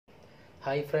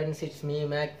Hi friends, it's me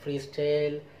Mac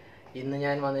Freestyle. ഇന്ന്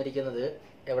ഞാൻ വന്നിരിക്കുന്നത്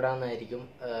എവിടാന്നായിരിക്കും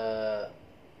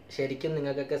ശരിക്കും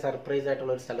നിങ്ങൾക്കൊക്കെ സർപ്രൈസ്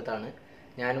ആയിട്ടുള്ള ഒരു സ്ഥലത്താണ്.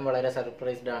 ഞാനും വളരെ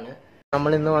സർപ്രൈസ്ഡ് ആണ്.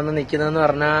 നമ്മൾ ഇന്ന് വന്ന് നിൽക്കുന്നതെന്ന്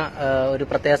പറഞ്ഞാൽ ഒരു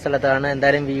പ്രത്യേക സ്ഥലത്താണ്.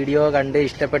 എന്തായാലും വീഡിയോ കണ്ട്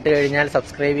ഇഷ്ടപ്പെട്ട് കഴിഞ്ഞാൽ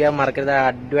സബ്സ്ക്രൈബ് ചെയ്യാൻ മറക്കരുത്.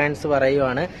 അഡ്വാൻസ്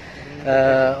പറയുവാണ്.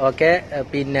 ഓക്കെ,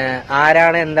 പിന്നെ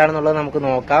ആരാണ് എന്താണെന്നുള്ളത് നമുക്ക്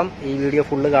നോക്കാം. ഈ വീഡിയോ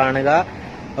ഫുള്ള് കാണുക.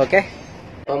 ഓക്കെ,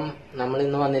 അപ്പം നമ്മൾ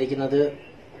ഇന്ന് വന്നിരിക്കുന്നത്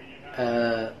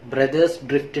ബ്രദേഴ്സ്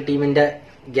ഡ്രിഫ്റ്റ് ടീമിന്റെ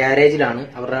ഗ്യാരേജിലാണ്,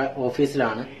 അവരുടെ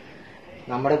ഓഫീസിലാണ്.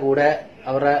 നമ്മുടെ കൂടെ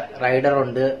അവരുടെ റൈഡർ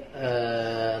ഉണ്ട്.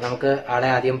 നമുക്ക് ആളെ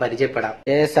ആദ്യം പരിചയപ്പെടാം.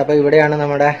 അപ്പൊ ഇവിടെയാണ്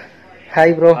നമ്മുടെ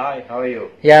ഹായ് ബ്രോ.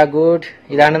 Yeah good.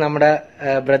 ഇതാണ് നമ്മുടെ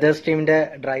ബ്രദേഴ്സ് ടീമിന്റെ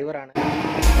ഡ്രൈവറാണ്.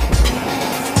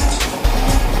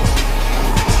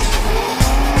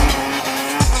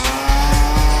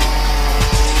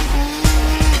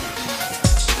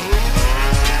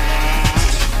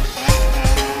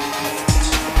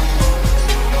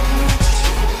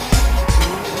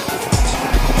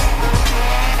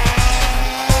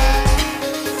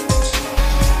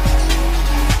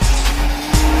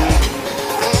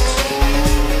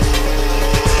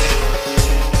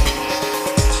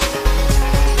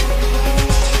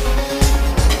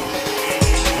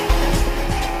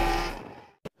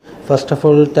 First of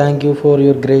all, thank you for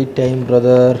your great time,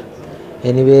 brother.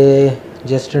 Anyway,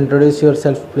 just introduce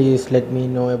yourself, please. Let me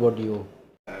know about you.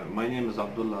 My name is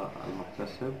Abdullah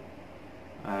Al-Muqtasib.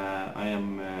 I am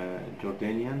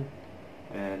Jordanian,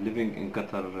 living in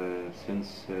Qatar since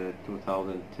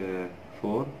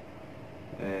 2004.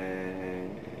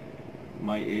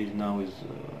 My age now is,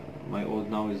 my old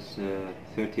now is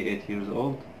 38 years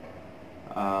old.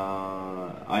 I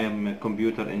am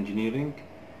computer engineering.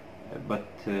 But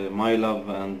my love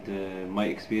and my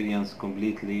experience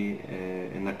completely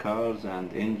in the cars and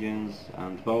engines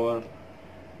and power.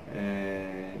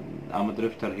 I'm a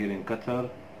drifter here in Qatar,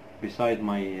 beside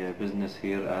my business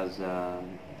here as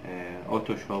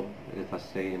auto shop, let us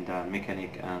say, in the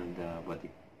mechanic and body.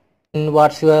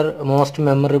 What's your most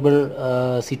memorable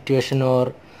situation or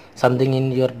something in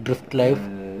your drift life?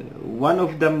 One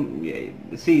of them,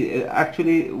 see,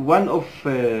 actually one of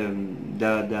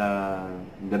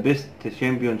the best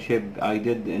championship I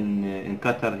did in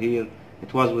Qatar here,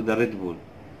 it was with the Red Bull.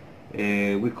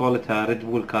 We call it a Red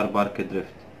Bull car park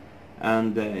drift,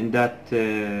 and in that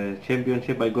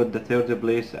championship I got the third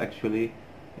place. Actually,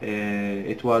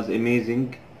 it was amazing.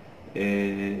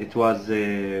 It was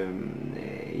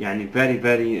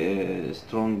very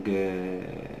strong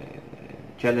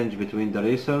challenge between the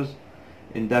racers.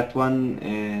 In that one,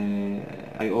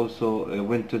 I also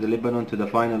went to the Lebanon to the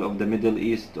final of the Middle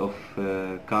East of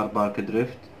car park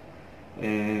drift.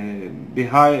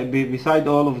 Beside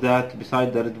all of that, beside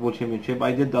the Red Bull Championship,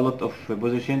 I did a lot of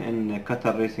position in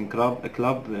Qatar Racing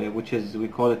Club, which is, we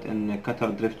call it in Qatar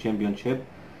Drift Championship.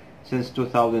 Since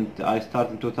 2000, I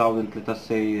started in 2000, let us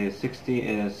say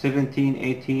 17,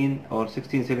 18 or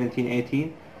 16, 17,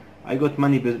 18. I got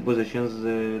many positions,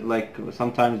 like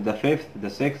sometimes the 5th,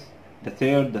 the 6th, the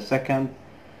 3rd, the 2nd,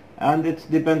 and it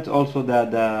depends also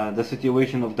the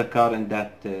situation of the car in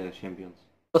that champions.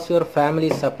 What's your family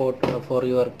support for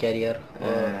your career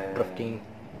drifting?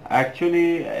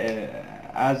 Actually,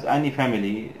 as any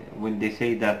family, when they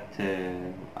say that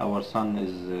our son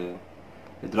is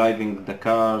driving the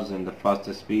cars in the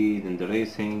fastest speed in the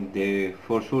racing, they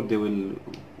for sure they will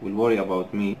worry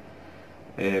about me.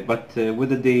 But with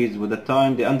the days, with the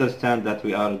time, they understand that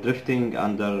we are drifting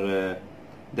under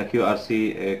the QRC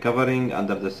covering,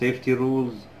 under the safety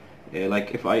rules, like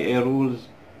FIA rules.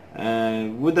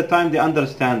 With the time, they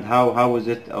understand how is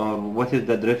it, or what is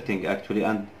the drifting actually,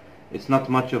 and it's not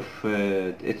much of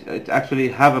it actually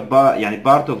have a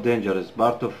part of dangerous,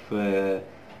 part of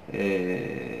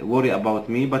worry about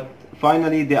me. But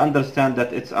finally, they understand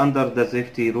that it's under the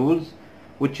safety rules,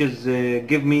 which is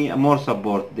give me more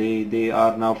support. They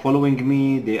are now following me.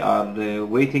 They are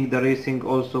waiting the racing,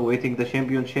 also waiting the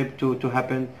championship to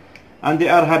happen, and they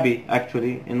are happy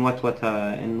actually in what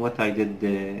I did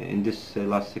in this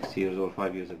last 6 years or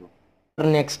 5 years ago.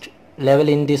 Next level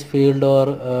in this field or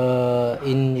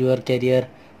in your career,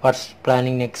 what's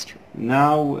planning next?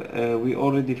 Now we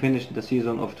already finished the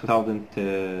season of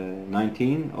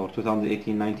 2019 or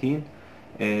 2018-19.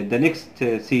 The next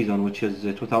season, which is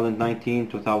 2019,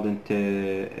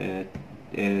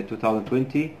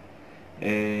 2020,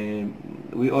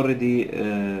 we already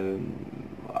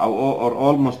or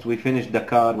almost we finished the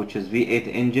car, which is V8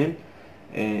 engine.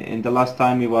 In the last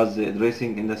time we was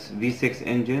racing in the V6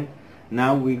 engine.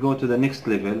 Now we go to the next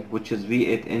level, which is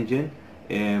V8 engine,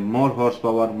 more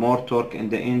horsepower, more torque in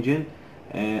the engine,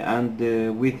 and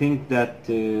we think that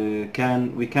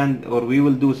we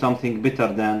will do something better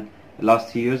than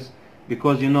last years,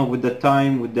 because with the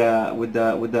time, with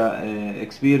the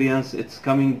experience, it's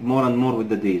coming more and more with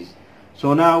the days.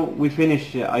 So now we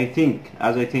finish, I think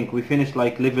we finish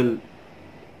like level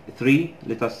 3,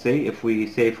 let us say. If we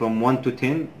say from 1 to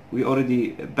 10, we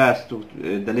already passed to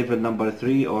the level number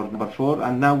 3 or number 4,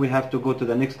 and now we have to go to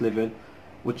the next level,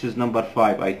 which is number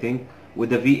 5, I think, with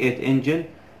the V8 engine,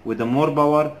 with the more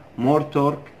power, more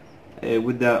torque,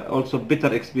 with the also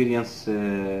better experience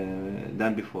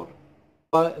than before.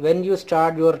 When you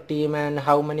start your team, and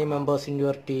how many members in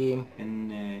your team?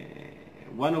 In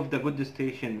one of the good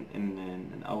station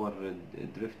in our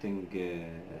drifting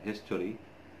history,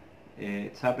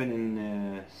 it's happened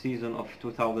in season of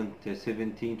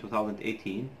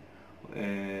 2017-2018.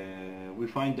 We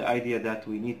find the idea that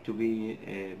we need to be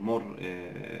more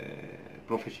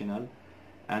professional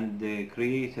and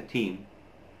create a team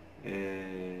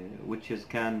which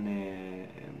can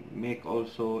make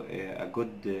also a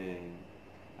good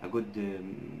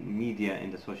media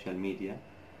in the social media,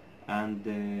 and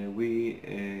we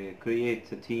create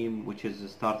a team which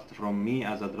is started from me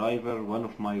as a driver, one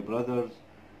of my brothers,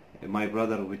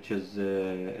 which is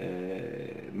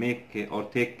make or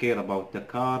take care about the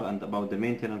car and about the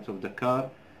maintenance of the car.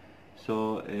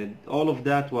 So all of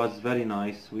that was very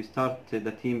nice. We started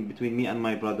the team between me and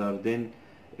my brother. Then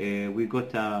we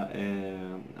got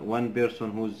one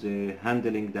person who's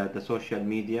handling the social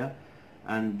media,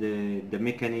 and the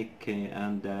mechanic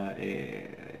and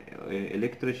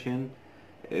electrician.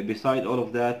 Beside all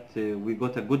of that, we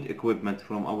got a good equipment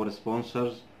from our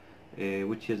sponsors,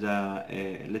 which is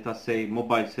let us say,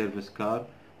 mobile service car,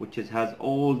 which has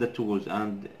all the tools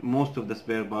and most of the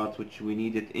spare parts which we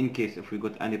needed in case if we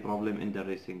got any problem in the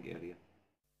racing area.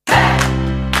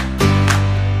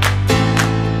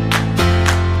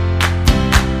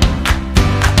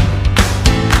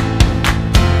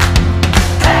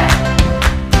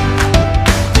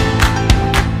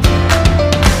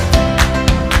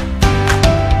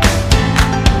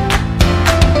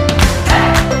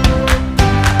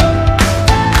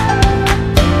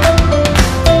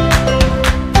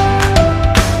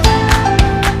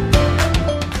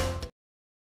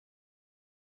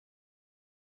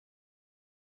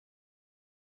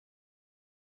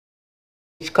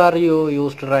 Which car you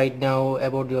used right now?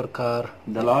 About your car?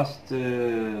 The last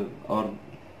or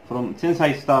from since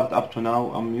I start up to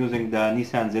now, I'm using the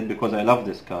Nissan Z because I love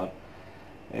this car.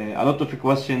 A lot of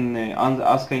question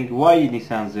asking why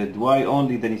Nissan Z, why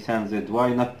only the Nissan Z,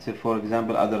 why not, for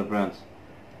example, other brands.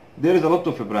 There is a lot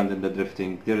of brand in the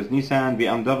drifting. There is Nissan,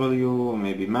 BMW,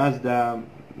 maybe Mazda,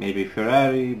 maybe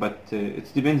Ferrari, but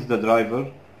it depends the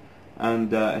driver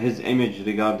and his image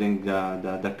regarding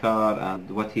the car and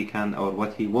what he can or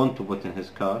what he want to put in his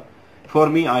car. For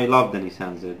me, I love the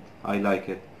Nissan Z. I like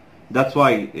it. That's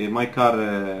why my car,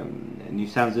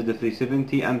 Nissan Z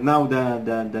 370, and now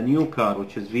the new car,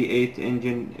 which is V8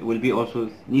 engine, will be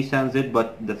also Nissan Z,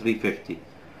 but the 350.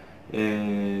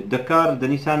 The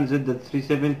Nissan Z, the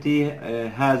 370,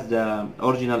 has the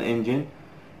original engine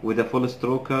with a full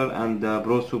stroker and the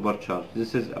Pro supercharged.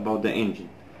 This is about the engine.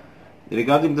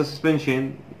 Regarding the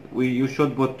suspension, you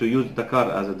should put, to use the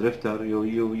car as a drifter,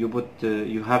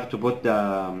 you have to put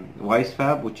the wise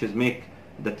fab, which is make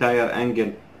the tire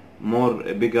angle more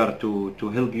bigger to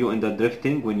help you in the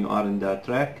drifting when you are in the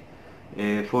track.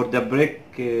 For the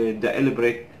brake, the L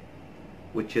brake,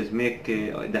 which is make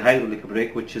the hydraulic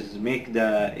brake, which is make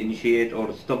the initiate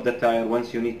or stop the tire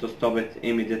once you need to stop it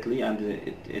immediately, and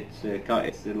it's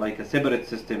like a separate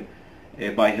system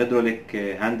by hydraulic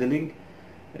handling.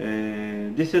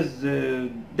 This is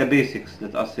the basics,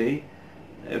 let us say.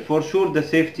 For sure, the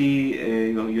safety,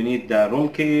 you need the roll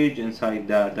cage inside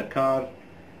the car,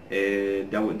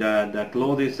 the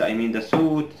clothes, I mean the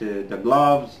suit, the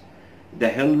gloves, the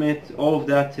helmet, all of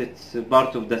that. It's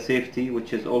part of the safety,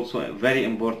 which is also very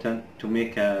important to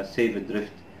make a safe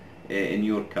drift in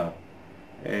your car.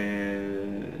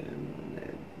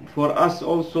 For us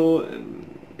also,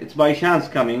 it's by chance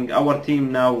coming. Our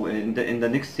team now in the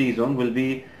next season will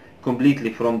be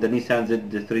completely from the Nissan Z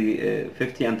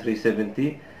 350 and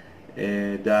 370.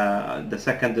 The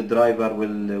second driver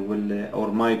will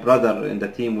or my brother in the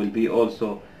team will be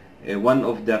also one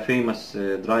of the famous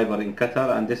driver in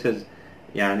Qatar, and this is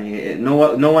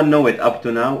no one know it up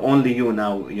to now. Only you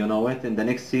now you know it. In the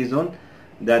next season,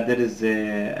 that there is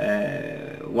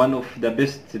one of the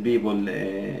best people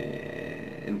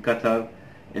in Qatar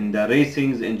in the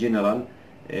racings in general.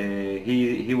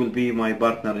 He will be my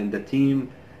partner in the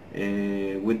team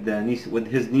with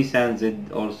his Nissan Z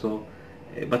also.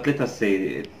 But let us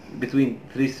say between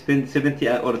 370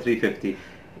 or 350.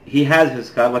 He has his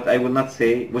car, but I will not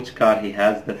say which car he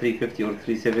has, the 350 or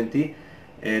 370.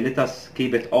 let us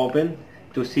keep it open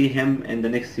to see him in the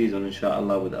next season,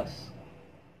 inshallah, with us.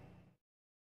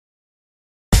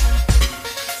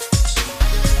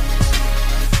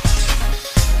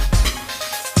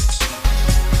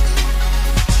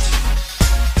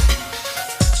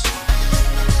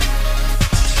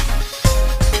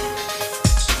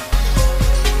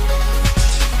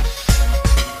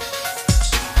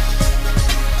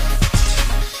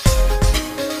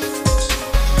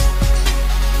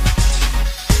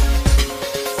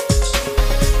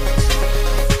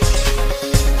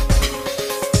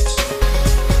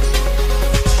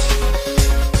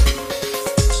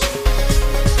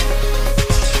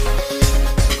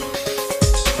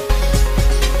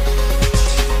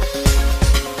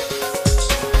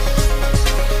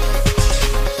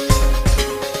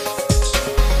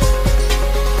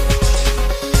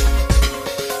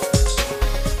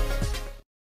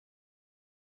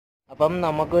 അപ്പം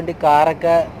നമുക്ക് വേണ്ടി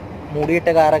കാറൊക്കെ മൂടിയിട്ട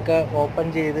കാറൊക്കെ open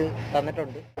ചെയ്ത്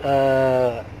തന്നിട്ടുണ്ട്.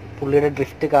 പുള്ളിയുടെ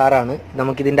drift കാറാണ്.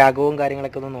 നമുക്കിതിൻ്റെ അകവും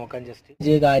കാര്യങ്ങളൊക്കെ ഒന്ന് നോക്കാം.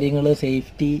 ജസ്റ്റ് കാര്യങ്ങൾ,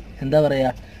 സേഫ്റ്റി, എന്താ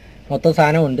പറയുക, മൊത്തം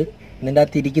സാധനമുണ്ട്. ഇതിൻ്റെ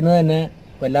അകത്ത് ഇരിക്കുന്നത് തന്നെ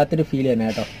വല്ലാത്തൊരു ഫീൽ തന്നെ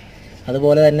കേട്ടോ.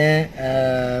 അതുപോലെ തന്നെ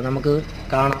നമുക്ക്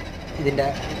കാണാം ഇതിൻ്റെ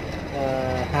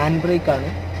ഹാൻഡ്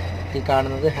ബ്രേക്കാണ് ഈ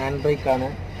കാണുന്നത്. ഹാൻഡ് ബ്രേക്കാണ്.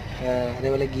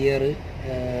 അതേപോലെ ഗിയർ,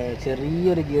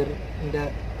 ചെറിയൊരു ഗിയറിൻ്റെ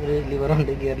ഒരു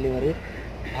ലിവറുണ്ട്, gear lever.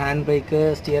 Hand brake,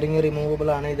 steering removable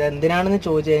ആണ്. ഇത് എന്തിനാണെന്ന്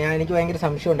ചോദിച്ചു കഴിഞ്ഞാൽ എനിക്ക് ഭയങ്കര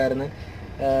സംശയം ഉണ്ടായിരുന്നു.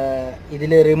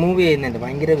 ഇതിൽ റിമൂവ് ചെയ്യുന്നുണ്ട്,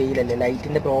 ഭയങ്കര വെയിലല്ലേ,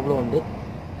 ലൈറ്റിൻ്റെ പ്രോബ്ലം ഉണ്ട്.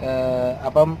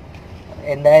 അപ്പം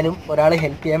എന്തായാലും ഒരാൾ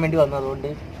ഹെൽപ്പ് ചെയ്യാൻ വേണ്ടി വന്നു, അതുകൊണ്ട്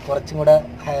കുറച്ചും കൂടെ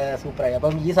സൂപ്പറായി.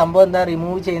 അപ്പം ഈ സംഭവം എന്താ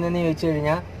റിമൂവ് ചെയ്യുന്നതെന്ന് ചോദിച്ചു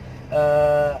കഴിഞ്ഞാൽ,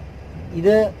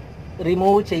 ഇത്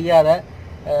റിമൂവ് ചെയ്യാതെ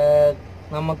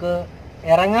നമുക്ക്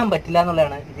ഇറങ്ങാൻ പറ്റില്ല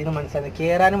എന്നുള്ളതാണ് ഇതിന് മനസ്സിലായത്.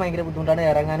 കയറാനും ഭയങ്കര ബുദ്ധിമുട്ടാണ്,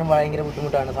 ഇറങ്ങാനും ഭയങ്കര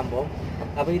ബുദ്ധിമുട്ടാണ് സംഭവം.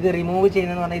 അപ്പോൾ ഇത് റിമൂവ്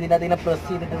ചെയ്യുന്നതെന്ന് പറഞ്ഞാൽ ഇതിൻ്റെ അതിനെ പ്രസ്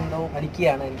ചെയ്തിട്ടുണ്ടോ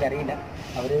വലിക്കുകയാണ്, എനിക്കറിയില്ല.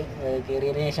 അവർ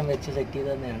കയറിയതിന് ശേഷം വെച്ച് സെറ്റ് ചെയ്ത്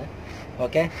തന്നെയാണ്.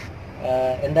 ഓക്കെ,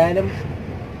 എന്തായാലും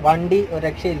വണ്ടി ഒരു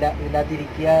രക്ഷയില്ല. ഇതിനകത്ത്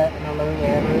ഇരിക്കുക എന്നുള്ളത്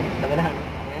വേറൊരു ലെവലാണ്.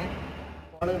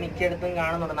 നമ്മൾ മിക്കയിടത്തും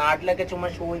കാണുന്നുണ്ട്. നാട്ടിലൊക്കെ ചുമ്മാ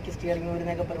ഷോയ്ക്ക് സ്റ്റിയറിംഗ്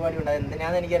വീഴുന്നൊക്കെ പരിപാടി ഉണ്ട്.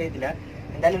 എന്തിനാണെന്ന് എനിക്കറിയത്തില്ല.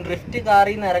 എന്തായാലും ഡ്രിഫ്റ്റ്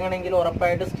കാറിൽ നിന്ന് ഇറങ്ങണമെങ്കിൽ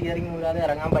ഉറപ്പായിട്ട് സ്റ്റിയറിംഗ് വീഴാതെ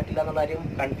ഇറങ്ങാൻ പറ്റില്ല എന്നുള്ള കാര്യം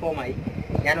കൺഫേമായി.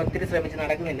 ഞാൻ ഒത്തിരി ശ്രമിച്ച്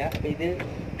നടക്കുന്നില്ല. അപ്പോൾ ഇത്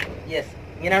യെസ്,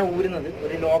 ഇങ്ങനെയാണ് ഊരുന്നത്.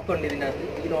 ഒരു ലോക്ക് ഉണ്ട് ഇതിൻ്റെ അകത്ത്.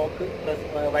 ഈ ലോക്ക്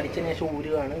വലിച്ചതിന് ശേഷം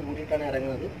ഊരിയിട്ടാണ്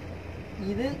ഇറങ്ങുന്നത്.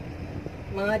 ഇത്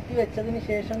മാറ്റി വെച്ചതിന്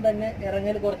ശേഷം തന്നെ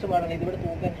ഇറങ്ങൽ കുറച്ച് പാടാണ്. ഇതിവിടെ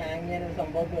തൂക്കാൻ ഹാങ് ചെയ്യാനൊരു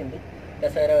സംഭവമൊക്കെ ഉണ്ട്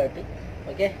രസകരമായിട്ട്.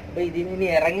 ഓക്കെ, അപ്പോൾ ഇതിനി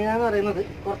ഇറങ്ങുക എന്ന് പറയുന്നത്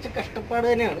കുറച്ച് കഷ്ടപ്പാട്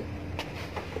തന്നെയാണ്.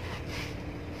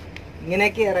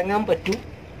 ഇങ്ങനെയൊക്കെ ഇറങ്ങാൻ പറ്റൂ.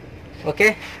 ഓക്കെ,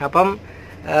 അപ്പം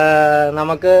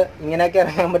നമുക്ക് ഇങ്ങനെയൊക്കെ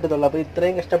ഇറങ്ങാൻ പറ്റത്തുള്ളൂ. അപ്പോൾ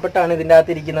ഇത്രയും കഷ്ടപ്പെട്ടാണ് ഇതിൻ്റെ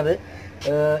അകത്ത് ഇരിക്കുന്നത്.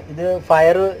 ഇത്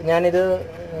ഞാനിത്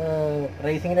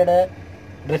റേസിങ്ങിൻ്റെ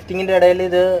ഡ്രിഫ്റ്റിങ്ങിൻ്റെ ഇടയിൽ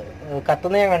ഇത്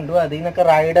കത്തുന്ന ഞാൻ കണ്ടു. അതിൽ നിന്നൊക്കെ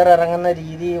റൈഡർ ഇറങ്ങുന്ന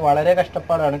രീതി വളരെ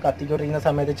കഷ്ടപ്പാടാണ്. കത്തിക്കൊണ്ടിരിക്കുന്ന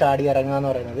സമയത്ത് ചാടി ഇറങ്ങുക എന്ന്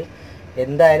പറയുന്നത്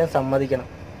എന്തായാലും സമ്മതിക്കണം.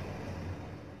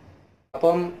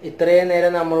 അപ്പം ഇത്രയും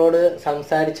നേരം നമ്മളോട്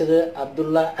സംസാരിച്ചത്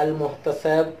അബ്ദുള്ള അൽ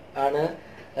മുഹ്തസബ് ആണ്,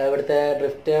 ഇവിടുത്തെ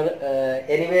drifter.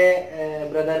 Anyway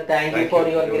brother, thank you for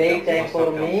your great time for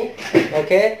me.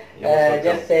 Okay,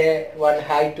 just say one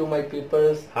hi to my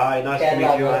peoples. Hi, nice to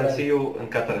meet you and see you in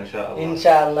Qatar, inshallah.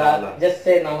 Inshallah. Just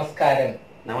say namaskaram.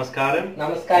 Namaskaram.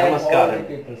 Namaskaram. Namaskaram. All the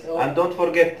peoples. And don't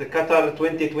forget Qatar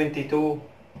 2022.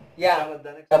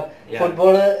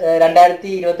 Football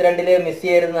 2022 miss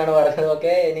ചെയ്യരുതെന്നാണ് പറഞ്ഞത്.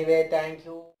 Okay, anyway thank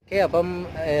you. Okay, അപ്പം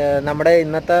നമ്മുടെ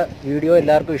ഇന്നത്തെ video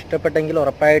എല്ലാവർക്കും ഇഷ്ടപ്പെട്ടെങ്കിൽ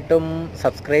ഉറപ്പായിട്ടും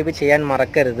subscribe ചെയ്യാൻ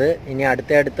മറക്കരുത്. ഇനി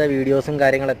അടുത്ത വീഡിയോസും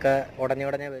കാര്യങ്ങളൊക്കെ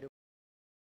ഉടനെ വരും.